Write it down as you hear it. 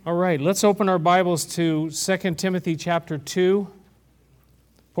All right, let's open our Bibles to 2 Timothy chapter 2.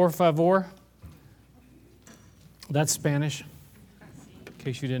 Por favor. That's Spanish, in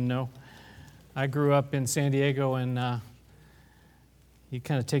case you didn't know. I grew up in San Diego, and you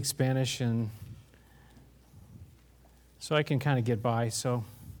kind of take Spanish, and so I can kind of get by. So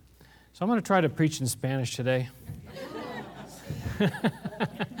I'm going to try to preach in Spanish today.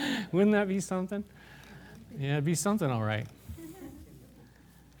 Wouldn't that be something? Yeah, it'd be something, all right.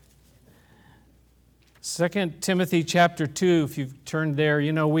 2 Timothy chapter 2, if you've turned there,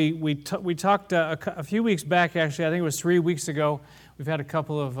 you know, we talked a few weeks back, actually, I think it was 3 weeks ago. We've had a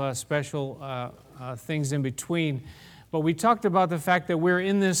couple of special things in between. But we talked about the fact that we're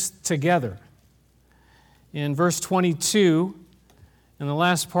in this together. In verse 22, and the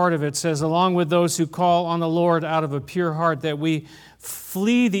last part of it says, along with those who call on the Lord out of a pure heart, that we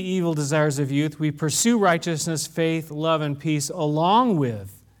flee the evil desires of youth, we pursue righteousness, faith, love, and peace, along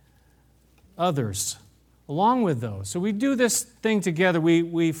with others. Along with those. So we do this thing together.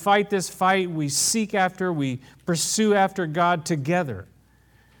 We fight this fight. We seek after, we pursue after God together.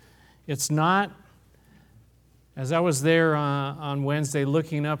 It's not, as I was there on Wednesday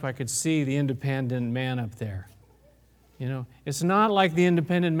looking up, I could see the independent man up there. You know, it's not like the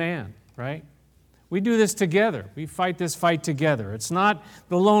independent man, right? We do this together. We fight this fight together. It's not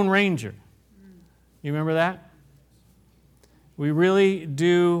the Lone Ranger. You remember that? We really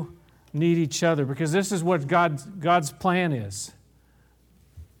do need each other, because this is what God's plan is.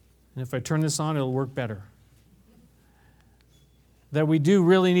 And if I turn this on, it'll work better. That we do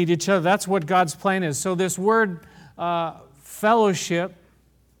really need each other. That's what God's plan is. So this word fellowship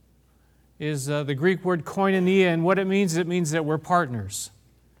is the Greek word koinonia, and what it means that we're partners.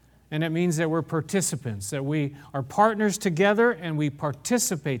 And it means that we're participants, that we are partners together and we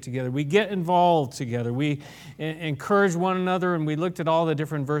participate together. We get involved together. We encourage one another, and we looked at all the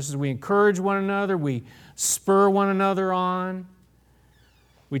different verses. We encourage one another. We spur one another on.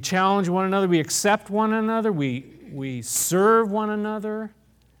 We challenge one another. We accept one another. We serve one another.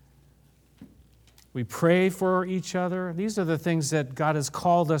 We pray for each other. These are the things that God has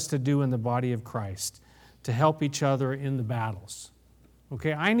called us to do in the body of Christ, to help each other in the battles.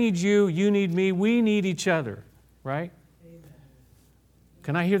 Okay, I need you, you need me, we need each other, right? Amen.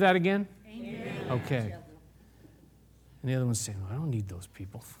 Can I hear that again? Amen. Okay. And the other one's saying, well, I don't need those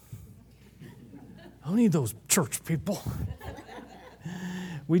people. I don't need those church people.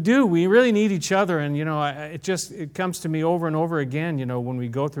 We do. We really need each other. And, you know, it comes to me over and over again, you know, when we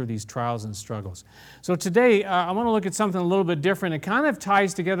go through these trials and struggles. So today, I want to look at something a little bit different. It kind of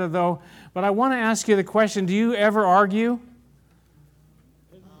ties together, though. But I want to ask you the question, do you ever argue?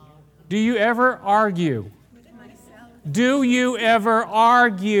 Do you ever argue? Do you ever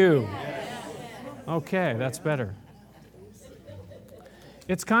argue? Okay, that's better.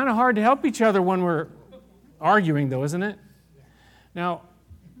 It's kind of hard to help each other when we're arguing, though, isn't it? Now,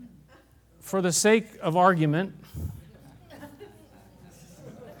 for the sake of argument,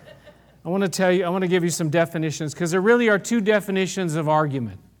 I want to give you some definitions, because there really are two definitions of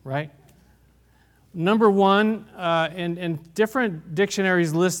argument, right? Number one, and different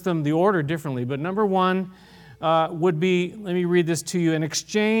dictionaries list them, the order differently, but number one would be, let me read this to you, an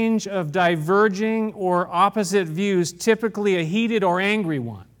exchange of diverging or opposite views, typically a heated or angry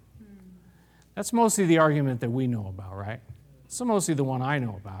one. That's mostly the argument that we know about, right? It's mostly the one I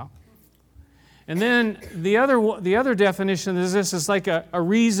know about. And then the other definition is this, is like a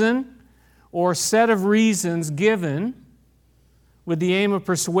reason or set of reasons given with the aim of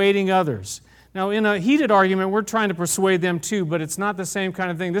persuading others. Now, in a heated argument, we're trying to persuade them too, but it's not the same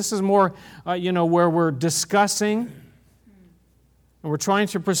kind of thing. This is more, where we're discussing and we're trying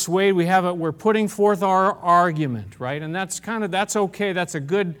to persuade. We're putting forth our argument, right? And that's okay. That's a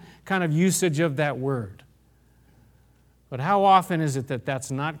good kind of usage of that word. But how often is it that that's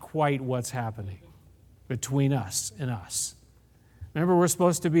not quite what's happening between us and us? Remember, we're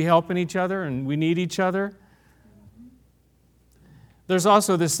supposed to be helping each other, and we need each other. There's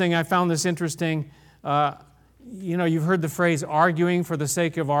also this thing, I found this interesting. You've heard the phrase arguing for the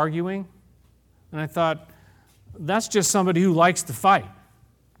sake of arguing. And I thought, that's just somebody who likes to fight.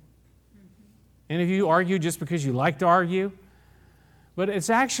 Any of you argue just because you like to argue? But it's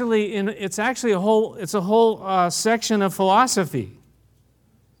actually a whole section of philosophy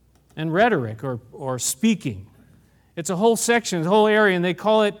and rhetoric or speaking. It's a whole section, a whole area, and they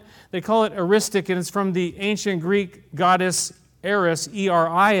call it eristic, and it's from the ancient Greek goddess Eris,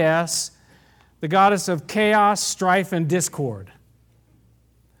 E-R-I-S, the goddess of chaos, strife, and discord.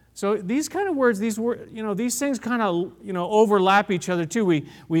 So these kind of words, these things kind of, overlap each other too.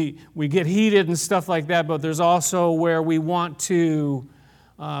 We get heated and stuff like that, but there's also where we want to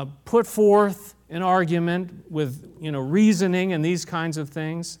put forth an argument with, reasoning and these kinds of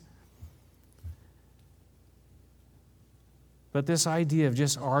things. But this idea of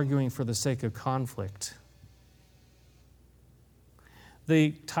just arguing for the sake of conflict.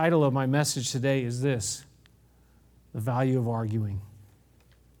 The title of my message today is this: the value of arguing.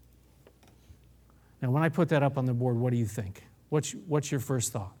 Now, when I put that up on the board, what do you think? What's your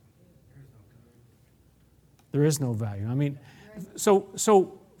first thought? There is no value. I mean,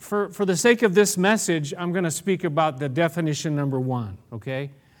 so for the sake of this message, I'm going to speak about the definition number one,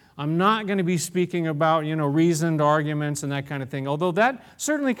 okay? I'm not going to be speaking about, reasoned arguments and that kind of thing, although that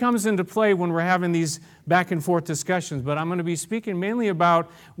certainly comes into play when we're having these back and forth discussions, but I'm going to be speaking mainly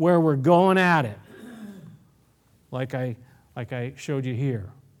about where we're going at it, like I showed you here.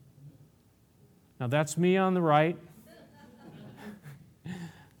 Now, that's me on the right.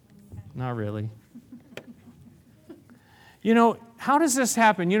 Not really. How does this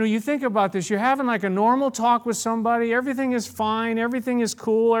happen? You think about this. You're having like a normal talk with somebody. Everything is fine. Everything is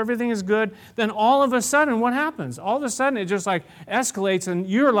cool. Everything is good. Then all of a sudden, what happens? All of a sudden, it just like escalates, and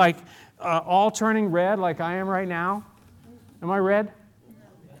you're like all turning red like I am right now. Am I red?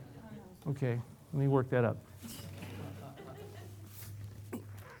 Okay, let me work that up.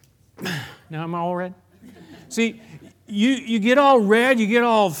 Now am I all red? See, you get all red, you get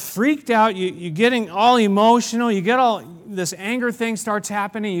all freaked out, you're getting all emotional, you get all, this anger thing starts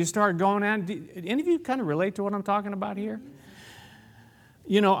happening, you start going at it. Any of you kind of relate to what I'm talking about here?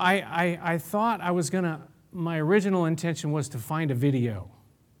 I thought I was my original intention was to find a video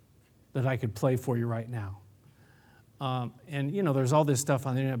that I could play for you right now. There's all this stuff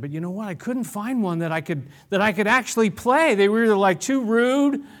on the internet, but you know what? I couldn't find one that I could actually play. They were either like too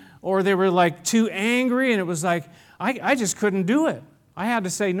rude or they were like too angry, and it was like, I just couldn't do it. I had to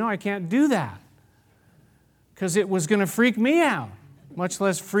say, no, I can't do that, because it was going to freak me out, much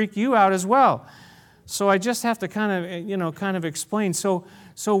less freak you out as well. So I just have to kind of explain. So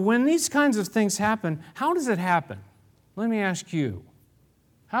when these kinds of things happen, how does it happen? Let me ask you.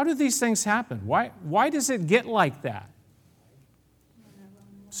 How do these things happen? Why does it get like that?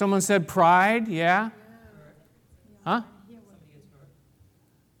 Someone said pride, yeah? Huh?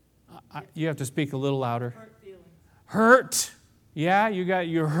 You have to speak a little louder. Hurt. Yeah,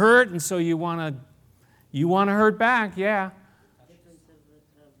 you're hurt, and so you want to hurt back, yeah.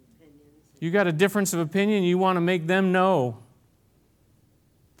 You got a difference of opinion, you want to make them know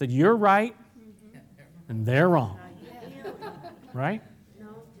that you're right and they're wrong. Right?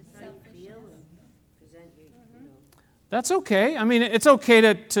 That's okay. I mean, it's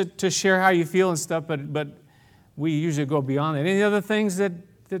okay to share how you feel and stuff, but we usually go beyond that. Any other things that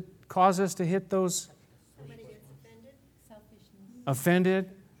cause us to hit those? Somebody gets offended. Offended.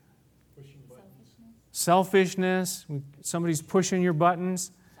 Selfishness. Somebody's pushing your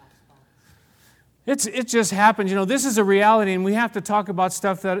buttons. It just happens. This is a reality, and we have to talk about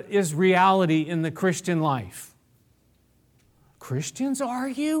stuff that is reality in the Christian life. Christians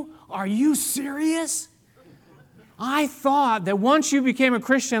argue? Are you serious? I thought that once you became a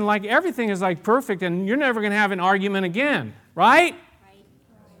Christian, like everything is like perfect and you're never going to have an argument again, right?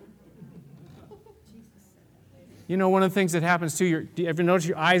 One of the things that happens too, do you ever notice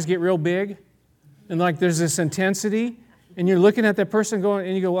your eyes get real big? And like there's this intensity, and you're looking at that person going,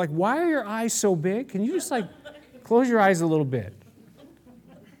 and you go like, why are your eyes so big? Can you just like close your eyes a little bit?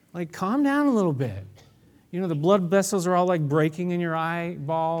 Like calm down a little bit. The blood vessels are all like breaking in your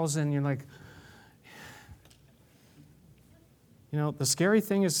eyeballs, and you're like, the scary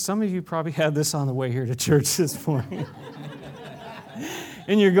thing is some of you probably had this on the way here to church this morning.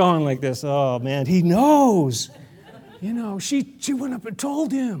 And you're going like this, oh man, he knows. She went up and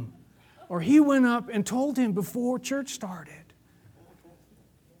told him. Or he went up and told him before church started.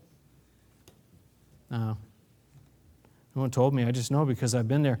 No. No one told me. I just know because I've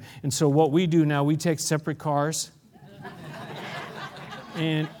been there. And so what we do now, we take separate cars.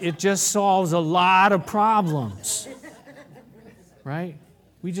 And it just solves a lot of problems. Right?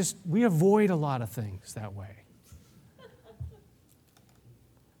 We avoid a lot of things that way.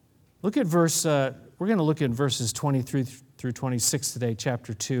 Look at we're going to look at verses 23 through 26 today,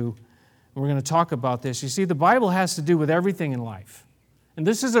 chapter 2. And we're going to talk about this. You see, the Bible has to do with everything in life. And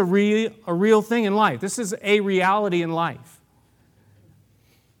this is a real thing in life. This is a reality in life.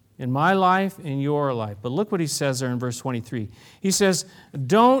 In my life, in your life. But look what he says there in verse 23. He says,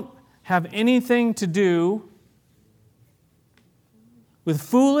 don't have anything to do with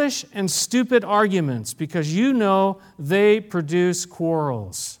foolish and stupid arguments, because you know they produce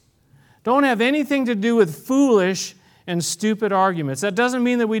quarrels. Don't have anything to do with foolish and stupid arguments. That doesn't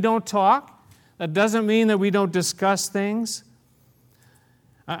mean that we don't talk. That doesn't mean that we don't discuss things.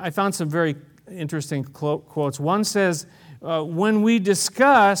 I found some very interesting quotes. One says, when we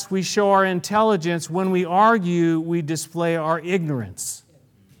discuss, we show our intelligence. When we argue, we display our ignorance.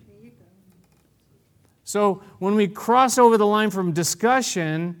 So when we cross over the line from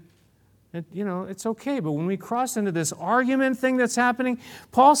discussion, it's okay. But when we cross into this argument thing that's happening,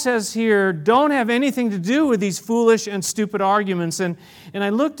 Paul says here, don't have anything to do with these foolish and stupid arguments. And I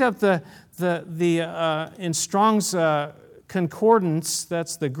looked up in Strong's concordance,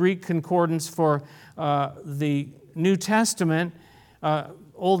 that's the Greek concordance for the New Testament,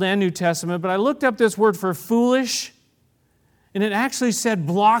 Old and New Testament, but I looked up this word for foolish, and it actually said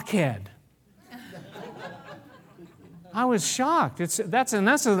blockhead. I was shocked. That's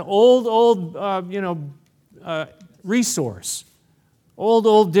an old resource,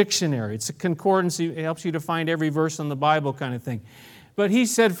 old dictionary. It's a concordance. It helps you to find every verse in the Bible kind of thing. But he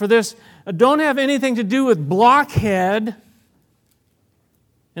said for this, don't have anything to do with blockhead.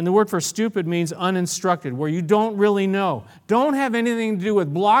 And the word for stupid means uninstructed, where you don't really know. Don't have anything to do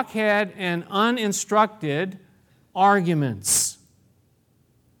with blockhead and uninstructed arguments,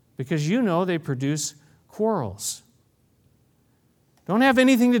 because they produce quarrels. Don't have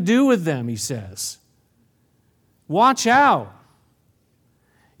anything to do with them, he says. Watch out.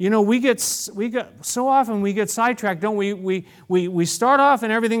 So often we get sidetracked, don't we? We start off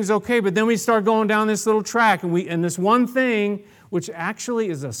and everything's okay, but then we start going down this little track, and this one thing, which actually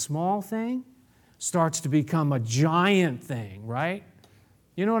is a small thing, starts to become a giant thing, right?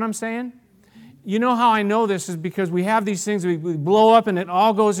 You know what I'm saying? You know how I know this is because we have these things, we blow up and it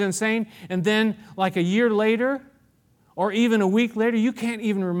all goes insane, and then like a year later, or even a week later, you can't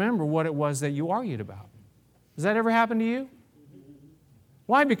even remember what it was that you argued about. Does that ever happen to you?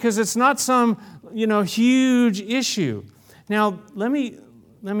 Why? Because it's not some, huge issue. Now, let me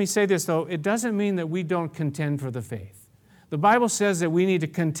say this, though. It doesn't mean that we don't contend for the faith. The Bible says that we need to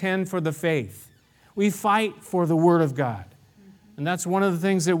contend for the faith. We fight for the Word of God. And that's one of the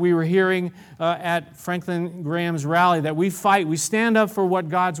things that we were hearing at Franklin Graham's rally, that we fight, we stand up for what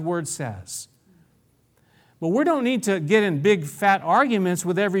God's Word says. But we don't need to get in big, fat arguments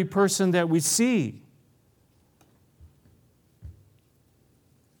with every person that we see.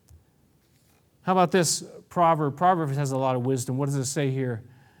 How about this proverb? Proverbs has a lot of wisdom. What does it say here?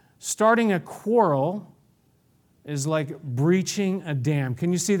 Starting a quarrel is like breaching a dam.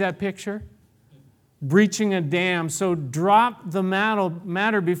 Can you see that picture? Breaching a dam. So drop the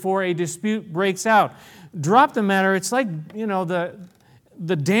matter before a dispute breaks out. Drop the matter. It's like,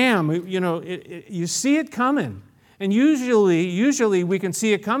 the dam, you see it coming. And usually we can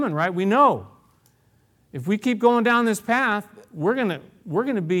see it coming, right? We know. If we keep going down this path, we're going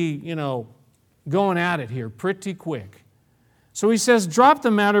to be, going at it here pretty quick. So he says, drop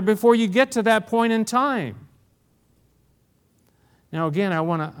the matter before you get to that point in time. Now again, I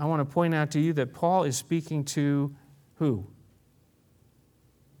want to point out to you that Paul is speaking to who?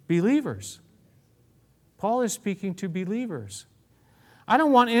 Believers. Paul is speaking to believers. I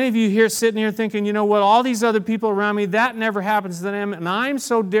don't want any of you here sitting here thinking, all these other people around me, that never happens to them, and I'm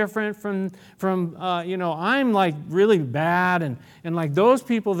so different from I'm like really bad, and like those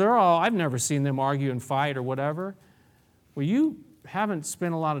people, I've never seen them argue and fight or whatever. Well, you haven't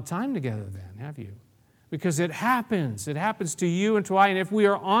spent a lot of time together then, have you? Because it happens. It happens to you and to I, and if we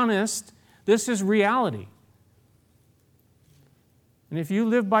are honest, this is reality. And if you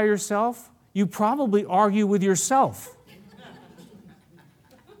live by yourself, you probably argue with yourself.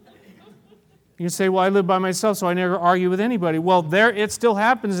 You say, well, I live by myself, so I never argue with anybody. Well, it still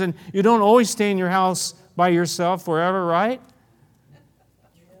happens, and you don't always stay in your house by yourself forever, right?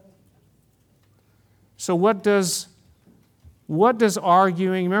 So what does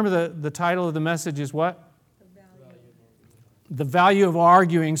arguing, remember the title of the message is what? The value of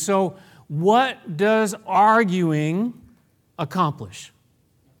arguing. So what does arguing accomplish?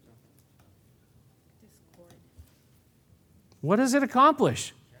 What does it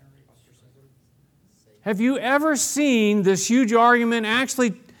accomplish? Have you ever seen this huge argument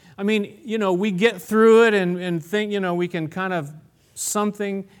actually, we get through it and think, we can kind of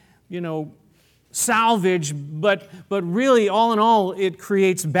something, salvage, but really, all in all, it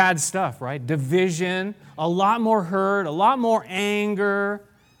creates bad stuff, right? Division, a lot more hurt, a lot more anger.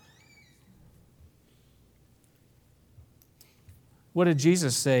 What did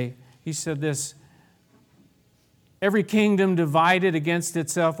Jesus say? He said this, every kingdom divided against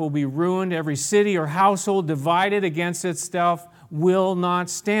itself will be ruined. Every city or household divided against itself will not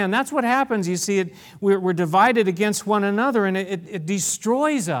stand. That's what happens. You see, we're divided against one another, and it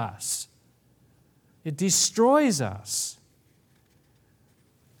destroys us. It destroys us.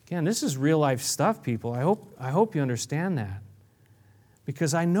 Again, this is real life stuff, people. I hope you understand that.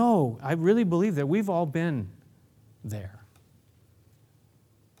 Because I really believe that we've all been there.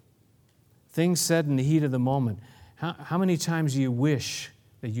 Things said in the heat of the moment. How many times do you wish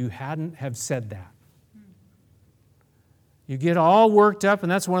that you hadn't have said that? You get all worked up,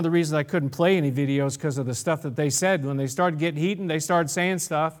 and that's one of the reasons I couldn't play any videos, because of the stuff that they said. When they started getting heated, they started saying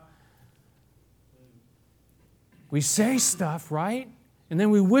stuff. We say stuff, right? And then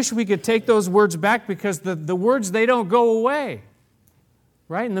we wish we could take those words back, because the words, they don't go away,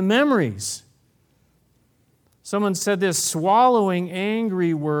 right? And the memories. Someone said this: swallowing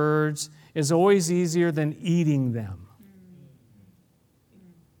angry words is always easier than eating them.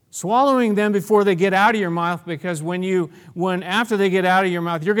 Swallowing them before they get out of your mouth, because when after they get out of your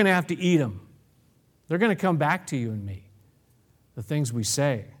mouth, you're going to have to eat them. They're going to come back to you and me, the things we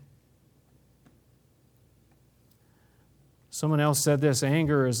say. Someone else said this: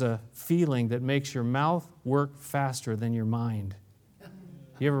 anger is a feeling that makes your mouth work faster than your mind.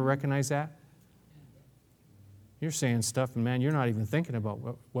 You ever recognize that? You're saying stuff, and man, you're not even thinking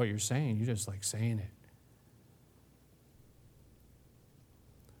about what you're saying. You're just like saying it.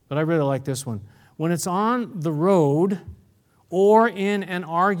 But I really like this one. When it's on the road or in an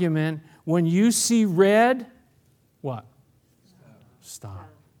argument, when you see red, what? Stop.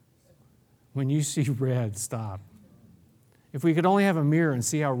 When you see red, stop. If we could only have a mirror and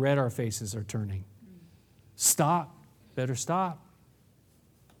see how red our faces are turning. Stop. Better stop.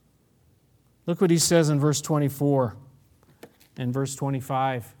 Look what he says in verse 24 and verse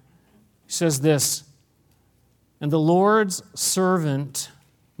 25. He says this: and the Lord's servant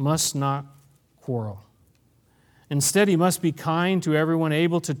must not quarrel. Instead, he must be kind to everyone,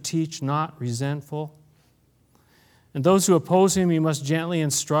 able to teach, not resentful. And those who oppose him, he must gently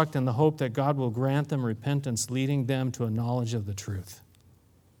instruct in the hope that God will grant them repentance, leading them to a knowledge of the truth.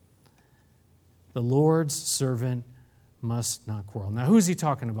 The Lord's servant must not quarrel. Now, who's he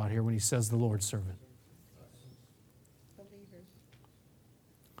talking about here when he says the Lord's servant? Believers.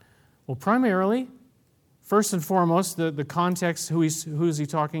 Well, primarily, first and foremost, the context, who is he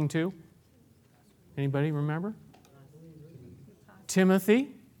talking to? Anybody remember?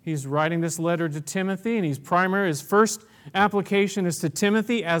 Timothy. He's writing this letter to Timothy, and his first application is to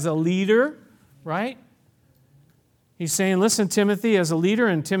Timothy as a leader, right? He's saying, listen, Timothy, as a leader,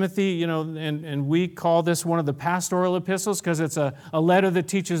 and Timothy, and we call this one of the pastoral epistles because it's a letter that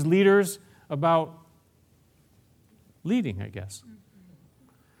teaches leaders about leading, I guess.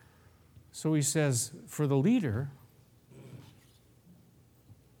 So he says, for the leader,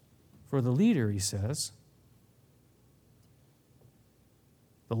 he says,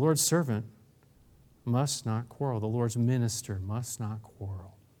 the Lord's servant must not quarrel. The Lord's minister must not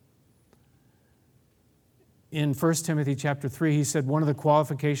quarrel. In 1 Timothy chapter 3, he said one of the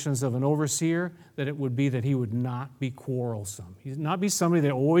qualifications of an overseer, that it would be that he would not be quarrelsome. He would not be somebody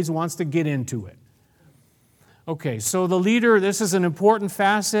that always wants to get into it. Okay, so the leader, this is an important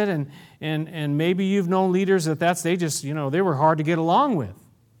facet, and maybe you've known leaders they were hard to get along with.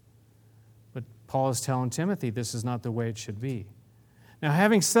 But Paul is telling Timothy this is not the way it should be. Now,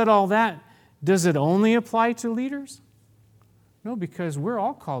 having said all that, does it only apply to leaders? No, because we're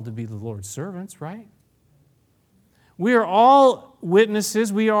all called to be the Lord's servants, right? We are all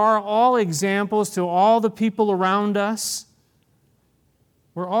witnesses. We are all examples to all the people around us.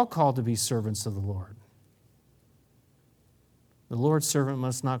 We're all called to be servants of the Lord. The Lord's servant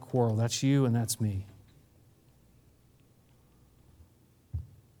must not quarrel. That's you and that's me.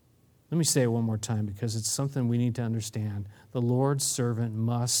 Let me say it one more time because it's something we need to understand. The Lord's servant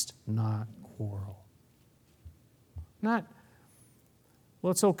must not quarrel.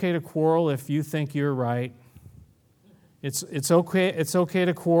 It's okay to quarrel if you think you're right. It's okay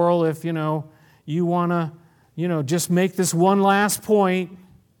to quarrel if, you want to, just make this one last point.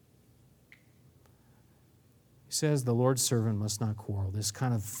 He says the Lord's servant must not quarrel. This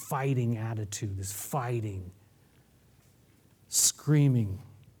kind of fighting attitude, this fighting, screaming,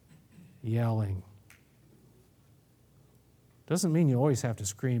 yelling. Doesn't mean you always have to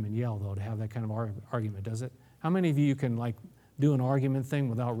scream and yell, though, to have that kind of argument, does it? How many of you can, do an argument thing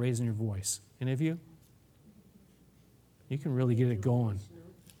without raising your voice? Any of you? You can really get it going.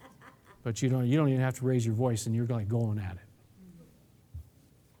 But you don't even have to raise your voice, and you're going at it.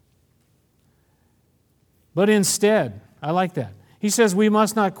 But instead, I like that. He says we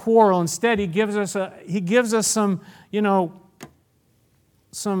must not quarrel. Instead, he gives us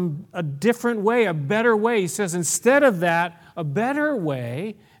some, a different way, a better way. He says instead of that, a better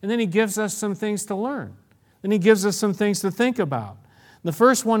way, and then he gives us some things to learn. Then he gives us some things to think about. The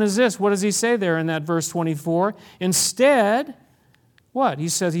first one is this. What does he say there in that verse 24? Instead, what? He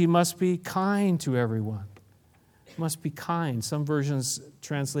says he must be kind to everyone. must be kind. Some versions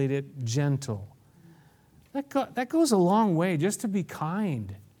translate it gentle. That goes a long way, just to be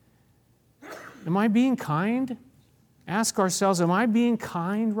kind. Am I being kind? Ask ourselves, am I being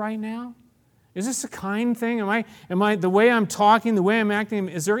kind right now? Is this a kind thing? Am I the way I'm talking, the way I'm acting,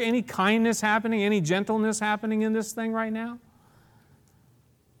 is there any kindness happening, any gentleness happening in this thing right now?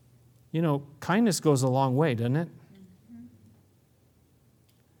 You know, kindness goes a long way, doesn't it?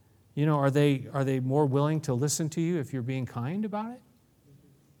 You know, are they more willing to listen to you if you're being kind about it?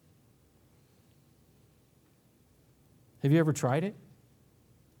 Have you ever tried it?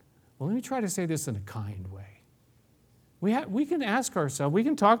 Well, let me try to say this in a kind way. We can ask ourselves, we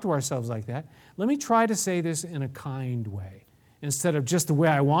can talk to ourselves like that. Let me try to say this in a kind way instead of just the way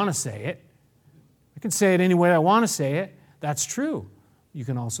I want to say it. I can say it any way I want to say it. That's true. You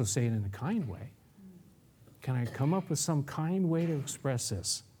can also say it in a kind way. Can I come up with some kind way to express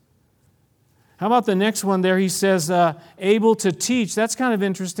this? How about the next one there? He says, able to teach. That's kind of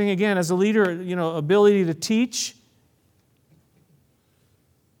interesting. Again, as a leader, you know, ability to teach.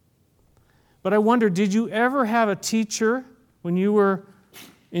 But I wonder, did you ever have a teacher when you were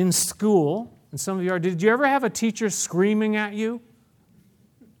in school, and some of you are, did you ever have a teacher screaming at you?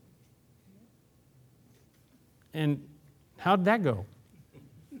 And how did that go?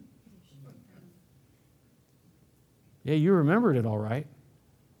 Yeah, you remembered it all right,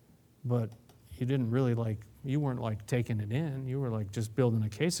 but you didn't really you weren't taking it in. You were just building a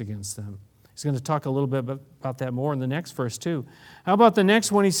case against them. He's going to talk a little bit about that more in the next verse too. How about the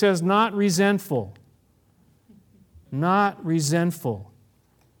next one? He says, not resentful. Not resentful.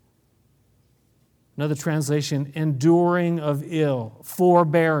 Another translation, enduring of ill,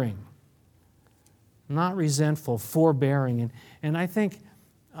 forbearing. Not resentful, forbearing. And I think,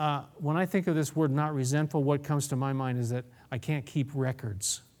 when I think of this word not resentful, what comes to my mind is that I can't keep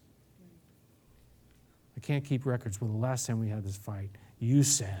records. I can't keep records. Well, the last time we had this fight, you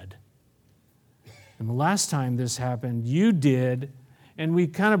said. And the last time this happened, you did. And we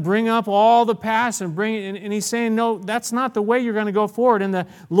kind of bring up all the past and bring it, and he's saying, no, that's not the way you're going to go forward. And the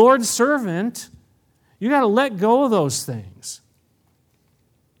Lord's servant, you got to let go of those things.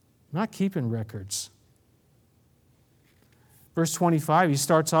 Not keeping records. Verse 25, he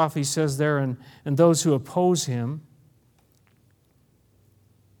starts off, he says there, and those who oppose him,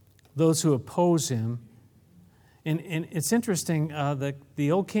 those who oppose him. And it's interesting,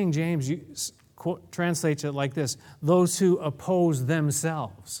 the old King James translates it like this, those who oppose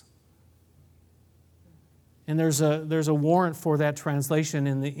themselves. And there's a warrant for that translation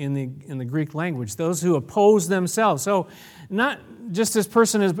in the Greek language, those who oppose themselves. So not just this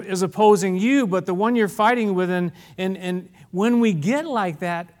person is opposing you, but the one you're fighting with. And when we get like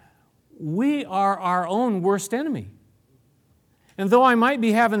that, we are our own worst enemy. And though I might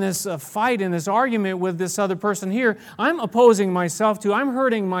be having this fight and this argument with this other person here, I'm opposing myself too. I'm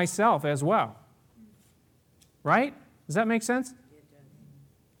hurting myself as well. Right? Does that make sense?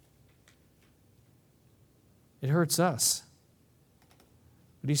 It hurts us.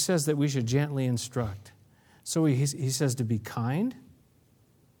 But he says that we should gently instruct. So he says to be kind,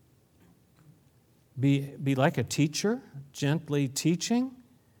 be like a teacher, gently teaching,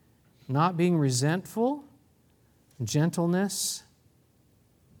 not being resentful, gentleness,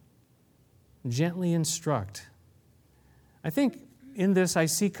 gently instruct. I think in this I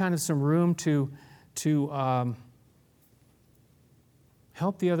see kind of some room to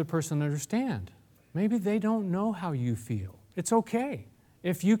help the other person understand. Maybe they don't know how you feel. It's okay.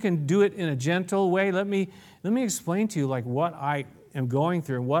 If you can do it in a gentle way, let me explain to you what I am going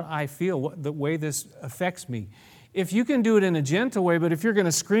through and what I feel, the way this affects me. If you can do it in a gentle way, but if you're going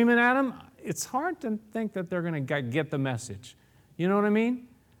to scream it at them, it's hard to think that they're going to get the message. You know what I mean?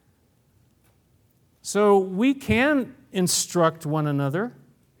 So we can instruct one another,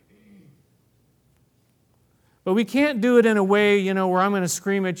 but we can't do it in a way, where I'm going to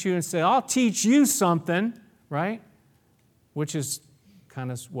scream at you and say, I'll teach you something, right? Which is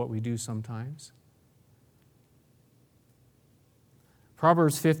kind of what we do sometimes.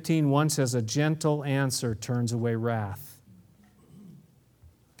 Proverbs 15:1 says, a gentle answer turns away wrath,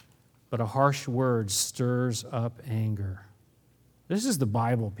 but a harsh word stirs up anger. This is the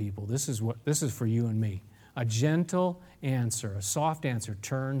Bible, people. This is for you and me. A gentle answer, a soft answer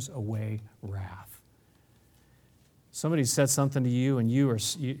turns away wrath. Somebody said something to you, and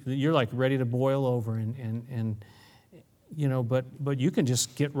you're like ready to boil over, but you can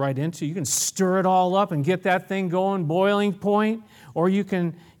just get right into it. You can stir it all up and get that thing going, boiling point, or you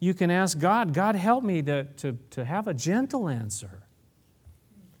can ask God, God, help me to have a gentle answer.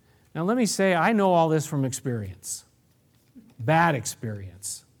 Now let me say, I know all this from experience, bad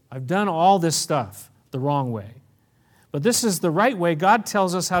experience. I've done all this stuff the wrong way. But this is the right way. God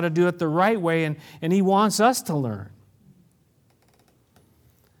tells us how to do it the right way, and He wants us to learn.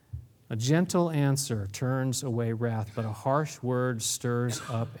 A gentle answer turns away wrath, but a harsh word stirs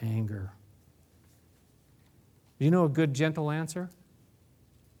up anger. Do you know a good, gentle answer?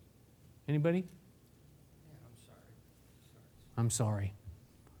 Anybody? I'm sorry.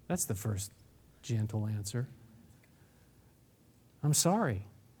 That's the first gentle answer. I'm sorry.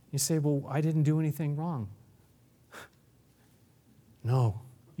 You say, well, I didn't do anything wrong. No,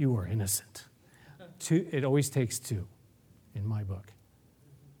 you are innocent. It always takes two in my book.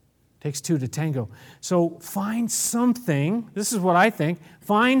 It takes two to tango. So find something, this is what I think,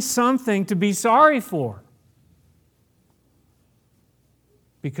 find something to be sorry for.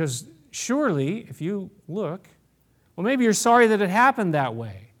 Because surely, if you look, well, maybe you're sorry that it happened that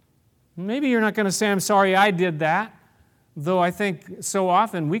way. Maybe you're not going to say, I'm sorry I did that. Though I think so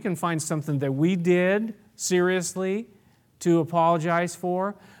often we can find something that we did seriously to apologize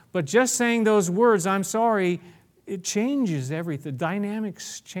for. But just saying those words, I'm sorry, it changes everything.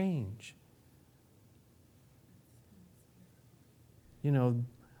 Dynamics change. You know,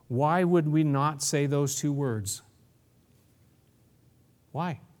 why would we not say those two words?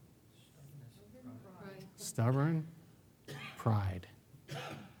 Why? Stubborn pride.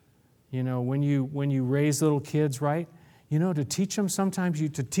 You know, when you raise little kids, right? You know, to teach them sometimes,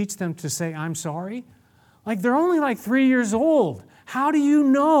 to teach them to say, I'm sorry. Like, they're only like 3 years old. How do you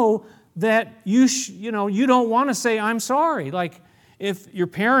know that you don't want to say, I'm sorry? Like, if your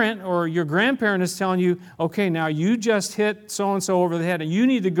parent or your grandparent is telling you, okay, now you just hit so-and-so over the head, and you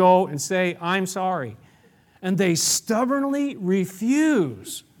need to go and say, I'm sorry. And they stubbornly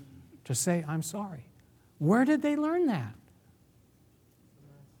refuse to say, I'm sorry. Where did they learn that?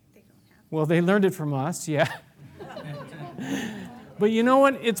 Well, they learned it from us, yeah. But you know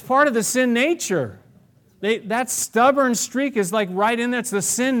what? It's part of the sin nature. That stubborn streak is like right in there. It's the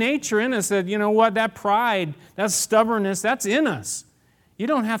sin nature in us that, you know what, that pride, that stubbornness, that's in us. You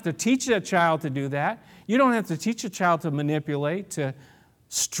don't have to teach a child to do that. You don't have to teach a child to manipulate, to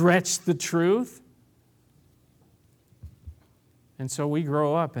stretch the truth. And so we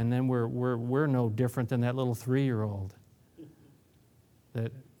grow up, and then we're no different than that little 3-year-old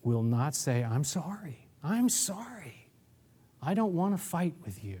that will not say, I'm sorry. I'm sorry. I don't want to fight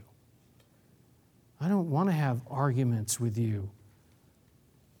with you. I don't want to have arguments with you.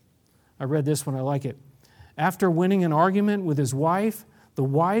 I read this one, I like it. After winning an argument with his wife, the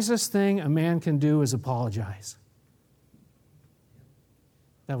wisest thing a man can do is apologize.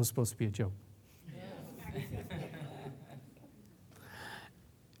 That was supposed to be a joke.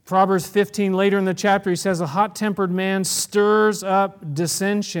 Proverbs 15, later in the chapter, he says, a hot-tempered man stirs up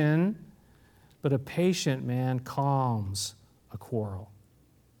dissension, but a patient man calms a quarrel.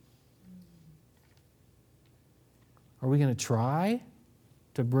 Are we going to try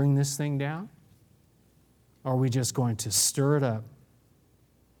to bring this thing down? Or are we just going to stir it up?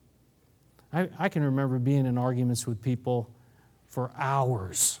 I can remember being in arguments with people for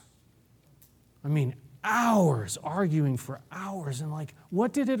hours. I mean, hours, arguing for hours. And like,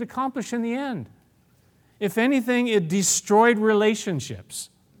 what did it accomplish in the end? If anything, it destroyed relationships.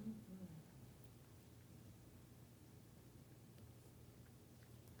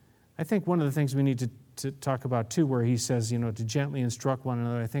 I think one of the things we need to talk about too, where he says, to gently instruct one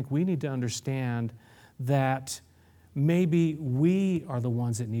another, I think we need to understand that maybe we are the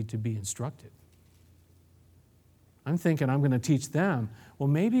ones that need to be instructed. I'm thinking I'm going to teach them. Well,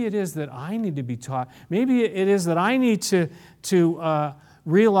 maybe it is that I need to be taught. Maybe it is that I need to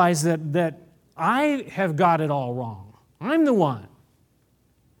realize that I have got it all wrong. I'm the one.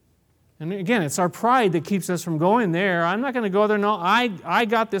 And again, it's our pride that keeps us from going there. I'm not going to go there. No, I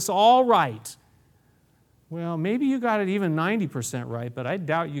got this all right. Well, maybe you got it even 90% right, but I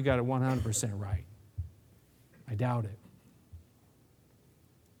doubt you got it 100% right. I doubt it.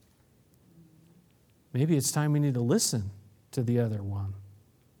 Maybe it's time we need to listen to the other one.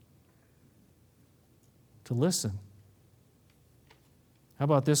 To listen. How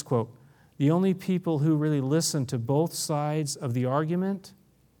about this quote? The only people who really listen to both sides of the argument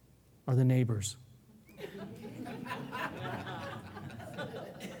are the neighbors.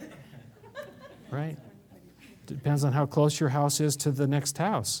 Right? Depends on how close your house is to the next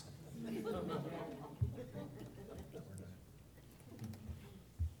house.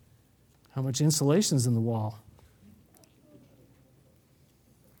 How much insulation's in the wall.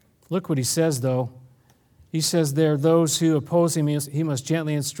 Look what he says, though. He says there, those who oppose him, he must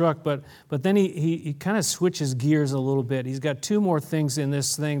gently instruct, but then he kind of switches gears a little bit. He's got two more things in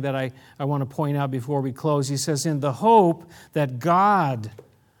this thing that I want to point out before we close. He says, in the hope that God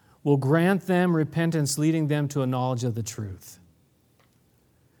will grant them repentance, leading them to a knowledge of the truth.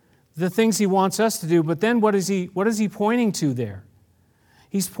 The things he wants us to do, but then what is he pointing to there?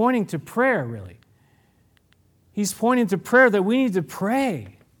 He's pointing to prayer, really. He's pointing to prayer, that we need to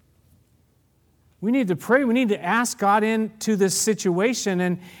pray. We need to pray. We need to ask God into this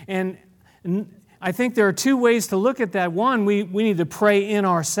situation. And I think there are two ways to look at that. One, we need to pray in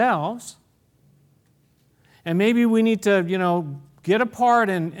ourselves. And maybe we need to, get apart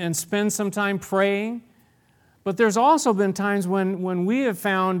and spend some time praying. But there's also been times when we have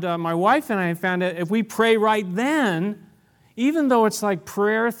found, my wife and I have found that if we pray right then, even though it's like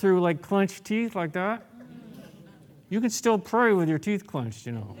prayer through like clenched teeth like that, you can still pray with your teeth clenched,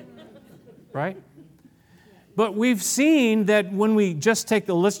 right? But we've seen that when we just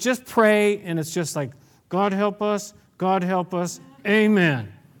let's just pray, and it's just like, God help us,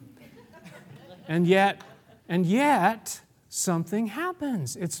 amen. And yet, something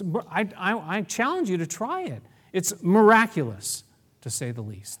happens. I challenge you to try it. It's miraculous, to say the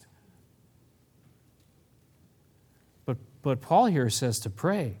least. But Paul here says to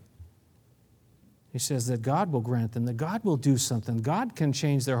pray. He says that God will grant them, that God will do something. God can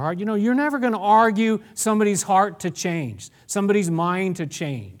change their heart. You're never going to argue somebody's heart to change, somebody's mind to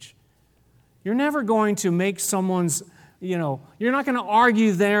change. You're never going to make someone's, you're not going to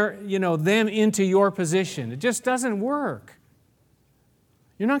argue them into your position. It just doesn't work.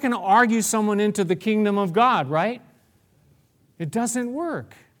 You're not going to argue someone into the kingdom of God, right? It doesn't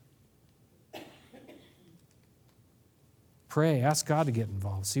work. Pray, ask God to get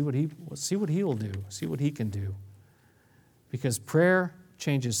involved. See what He will do. See what He can do. Because prayer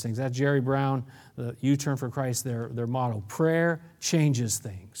changes things. That's Jerry Brown, the U-Turn for Christ, their motto. Prayer changes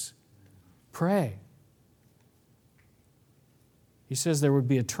things. Pray. He says there would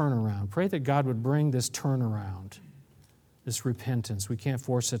be a turnaround. Pray that God would bring this turnaround, this repentance. We can't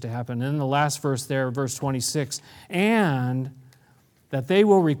force it to happen. And in the last verse there, verse 26, and that they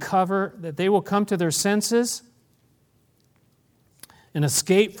will recover, that they will come to their senses and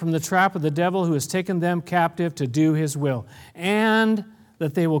escape from the trap of the devil who has taken them captive to do his will. And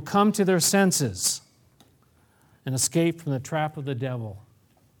that they will come to their senses and escape from the trap of the devil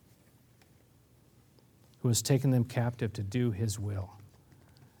who has taken them captive to do his will.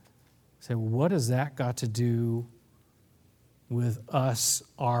 Say, well, what has that got to do with us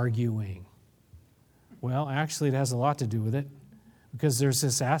arguing? Well, actually, it has a lot to do with it, because there's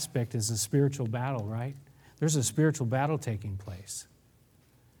this aspect, it's a spiritual battle, right? There's a spiritual battle taking place.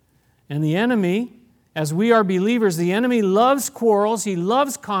 And the enemy, as we are believers, the enemy loves quarrels, he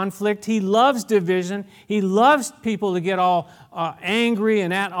loves conflict, he loves division, he loves people to get all angry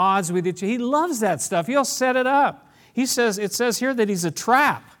and at odds with each other. He loves that stuff. He'll set it up. It says here that he's a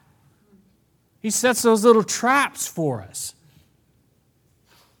trap. He sets those little traps for us.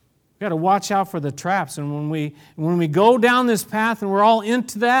 We've got to watch out for the traps. And when we go down this path and we're all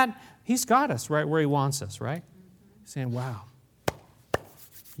into that, he's got us right where he wants us, right? Saying, wow,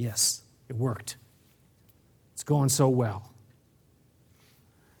 yes, it worked. It's going so well.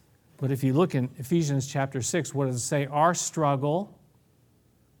 But if you look in Ephesians chapter 6, what does it say? Our struggle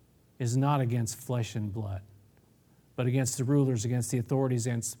is not against flesh and blood, but against the rulers, against the authorities,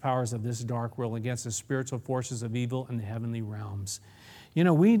 against the powers of this dark world, against the spiritual forces of evil in the heavenly realms.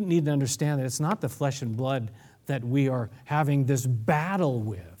 We need to understand that it's not the flesh and blood that we are having this battle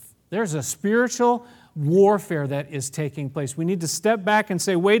with. There's a spiritual warfare that is taking place. We need to step back and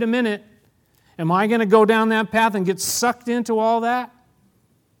say, wait a minute, am I going to go down that path and get sucked into all that?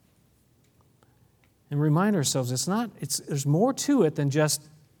 And remind ourselves, there's more to it than just,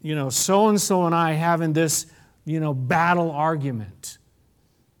 so-and-so and I having this, battle argument.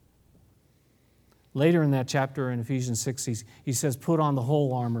 Later in that chapter in Ephesians 6, he says, put on the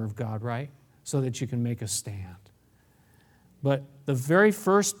whole armor of God, right? So that you can make a stand. But the very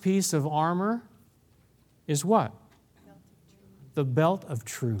first piece of armor is what? The belt of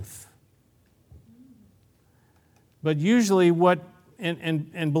truth. But usually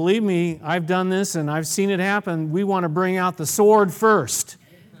and believe me, I've done this and I've seen it happen, we want to bring out the sword first,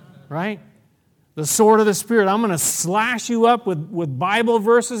 right? The sword of the Spirit. I'm going to slash you up with Bible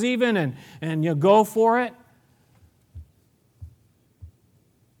verses even, and you go for it.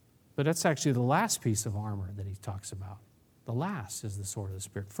 But that's actually the last piece of armor that he talks about. The last is the sword of the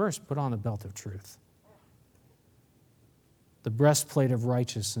Spirit. First, put on the belt of truth. The breastplate of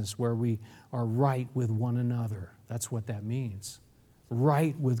righteousness, where we are right with one another. That's what that means.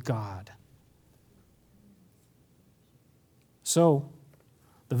 Right with God. So,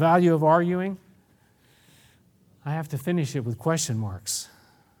 the value of arguing, I have to finish it with question marks.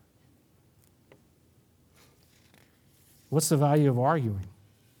 What's the value of arguing?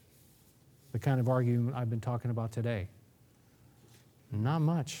 The kind of argument I've been talking about today. Not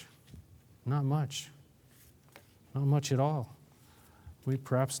much. Not much. Not much at all. We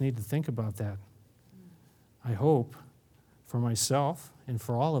perhaps need to think about that. I hope for myself and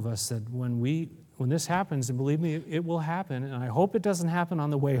for all of us that when this happens, and believe me, it will happen, and I hope it doesn't happen on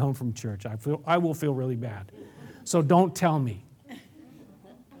the way home from church. I will feel really bad. So don't tell me.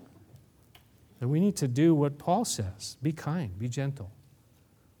 That we need to do what Paul says. Be kind, be gentle.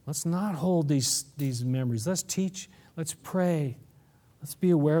 Let's not hold these memories. Let's teach, let's pray. Let's be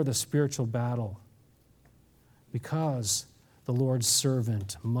aware of the spiritual battle. Because the Lord's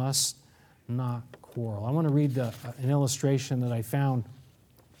servant must not quarrel. I want to read an illustration that I found.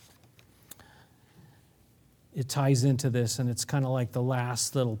 It ties into this, and it's kind of like the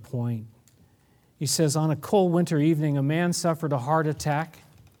last little point. He says, on a cold winter evening, a man suffered a heart attack.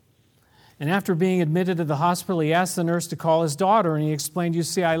 And after being admitted to the hospital, he asked the nurse to call his daughter, and he explained, you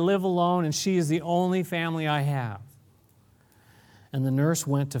see, I live alone, and she is the only family I have. And the nurse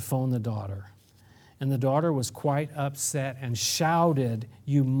went to phone the daughter. And the daughter was quite upset and shouted,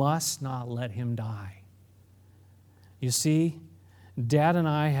 you must not let him die. You see, Dad and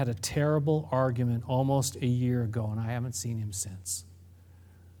I had a terrible argument almost a year ago, and I haven't seen him since.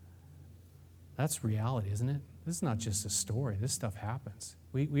 That's reality, isn't it? This is not just a story. This stuff happens.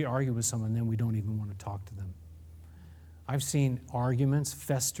 We argue with someone, and then we don't even want to talk to them. I've seen arguments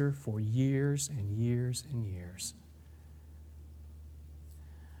fester for years and years and years.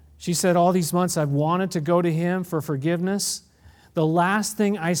 She said, all these months I've wanted to go to him for forgiveness. The last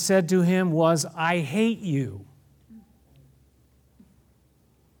thing I said to him was, I hate you.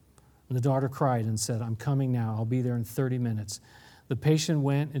 And the daughter cried and said, I'm coming now. I'll be there in 30 minutes. The patient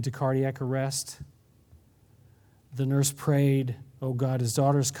went into cardiac arrest. The nurse prayed, oh God, his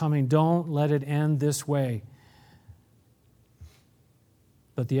daughter's coming. Don't let it end this way.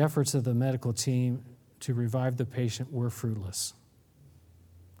 But the efforts of the medical team to revive the patient were fruitless.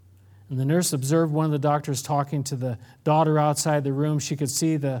 And the nurse observed one of the doctors talking to the daughter outside the room. She could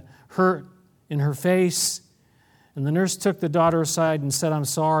see the hurt in her face. And the nurse took the daughter aside and said, I'm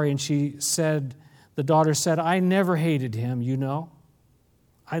sorry. And the daughter said, I never hated him, you know.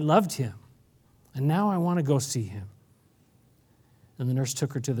 I loved him. And now I want to go see him. And the nurse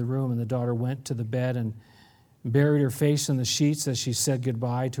took her to the room, and the daughter went to the bed and buried her face in the sheets as she said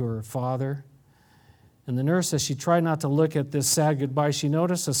goodbye to her father. And the nurse, as she tried not to look at this sad goodbye, she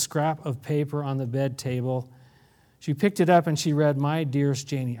noticed a scrap of paper on the bed table. She picked it up and she read, my dearest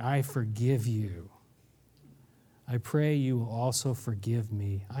Janie, I forgive you. I pray you will also forgive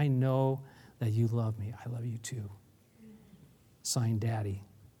me. I know that you love me. I love you too. Signed, Daddy.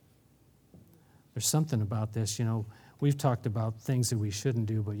 There's something about this, you know, we've talked about things that we shouldn't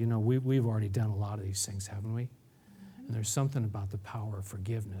do, but, you know, we've already done a lot of these things, haven't we? And there's something about the power of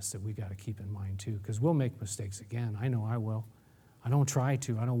forgiveness that we got to keep in mind too, because we'll make mistakes again. I know I will. I don't try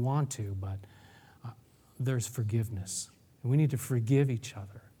to. I don't want to, but there's forgiveness. And we need to forgive each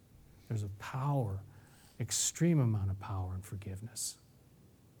other. There's a power, extreme amount of power in forgiveness.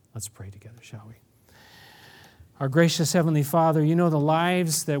 Let's pray together, shall we? Our gracious Heavenly Father, you know the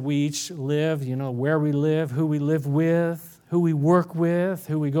lives that we each live, you know where we live, who we live with, who we work with,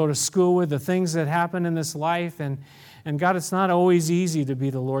 who we go to school with, the things that happen in this life. And God, it's not always easy to be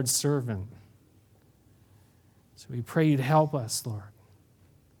the Lord's servant. So we pray you'd help us, Lord.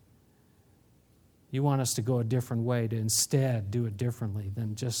 You want us to go a different way, to instead do it differently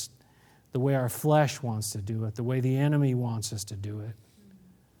than just the way our flesh wants to do it, the way the enemy wants us to do it.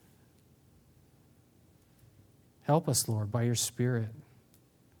 Help us, Lord, by your Spirit.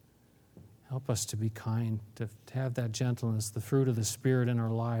 Help us to be kind, to have that gentleness, the fruit of the Spirit in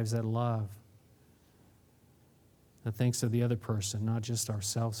our lives, that love, that thinks of the other person, not just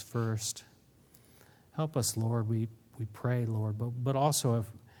ourselves first. Help us, Lord, we pray, Lord, but also if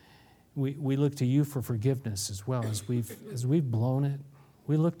we look to you for forgiveness as well. As we've blown it,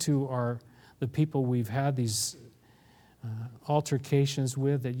 we look to the people we've had these altercations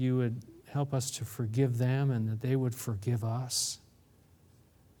with, that you would help us to forgive them and that they would forgive us.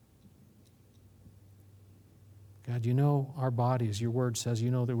 God, you know our bodies. Your word says you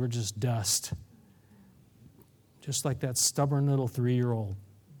know that we're just dust. Just like that stubborn little 3-year-old.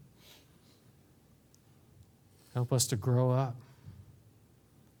 Help us to grow up,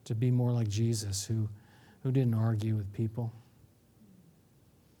 to be more like Jesus, who didn't argue with people.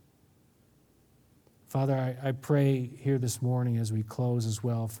 Father, I pray here this morning as we close as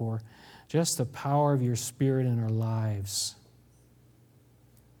well for just the power of your Spirit in our lives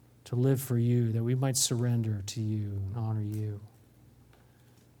to live for you, that we might surrender to you and honor you.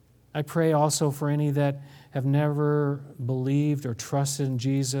 I pray also for any that have never believed or trusted in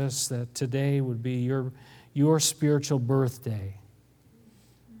Jesus, that today would be your spiritual birthday,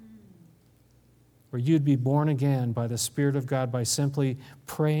 where you'd be born again by the Spirit of God by simply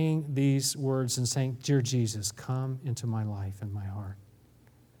praying these words and saying, "Dear Jesus, come into my life and my heart.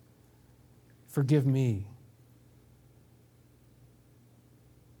 Forgive me.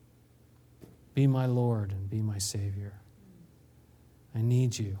 Be my Lord and be my Savior. I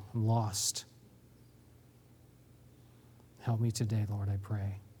need you. I'm lost. Help me today, Lord, I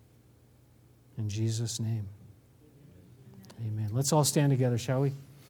pray. In Jesus' name, amen. Let's all stand together, shall we?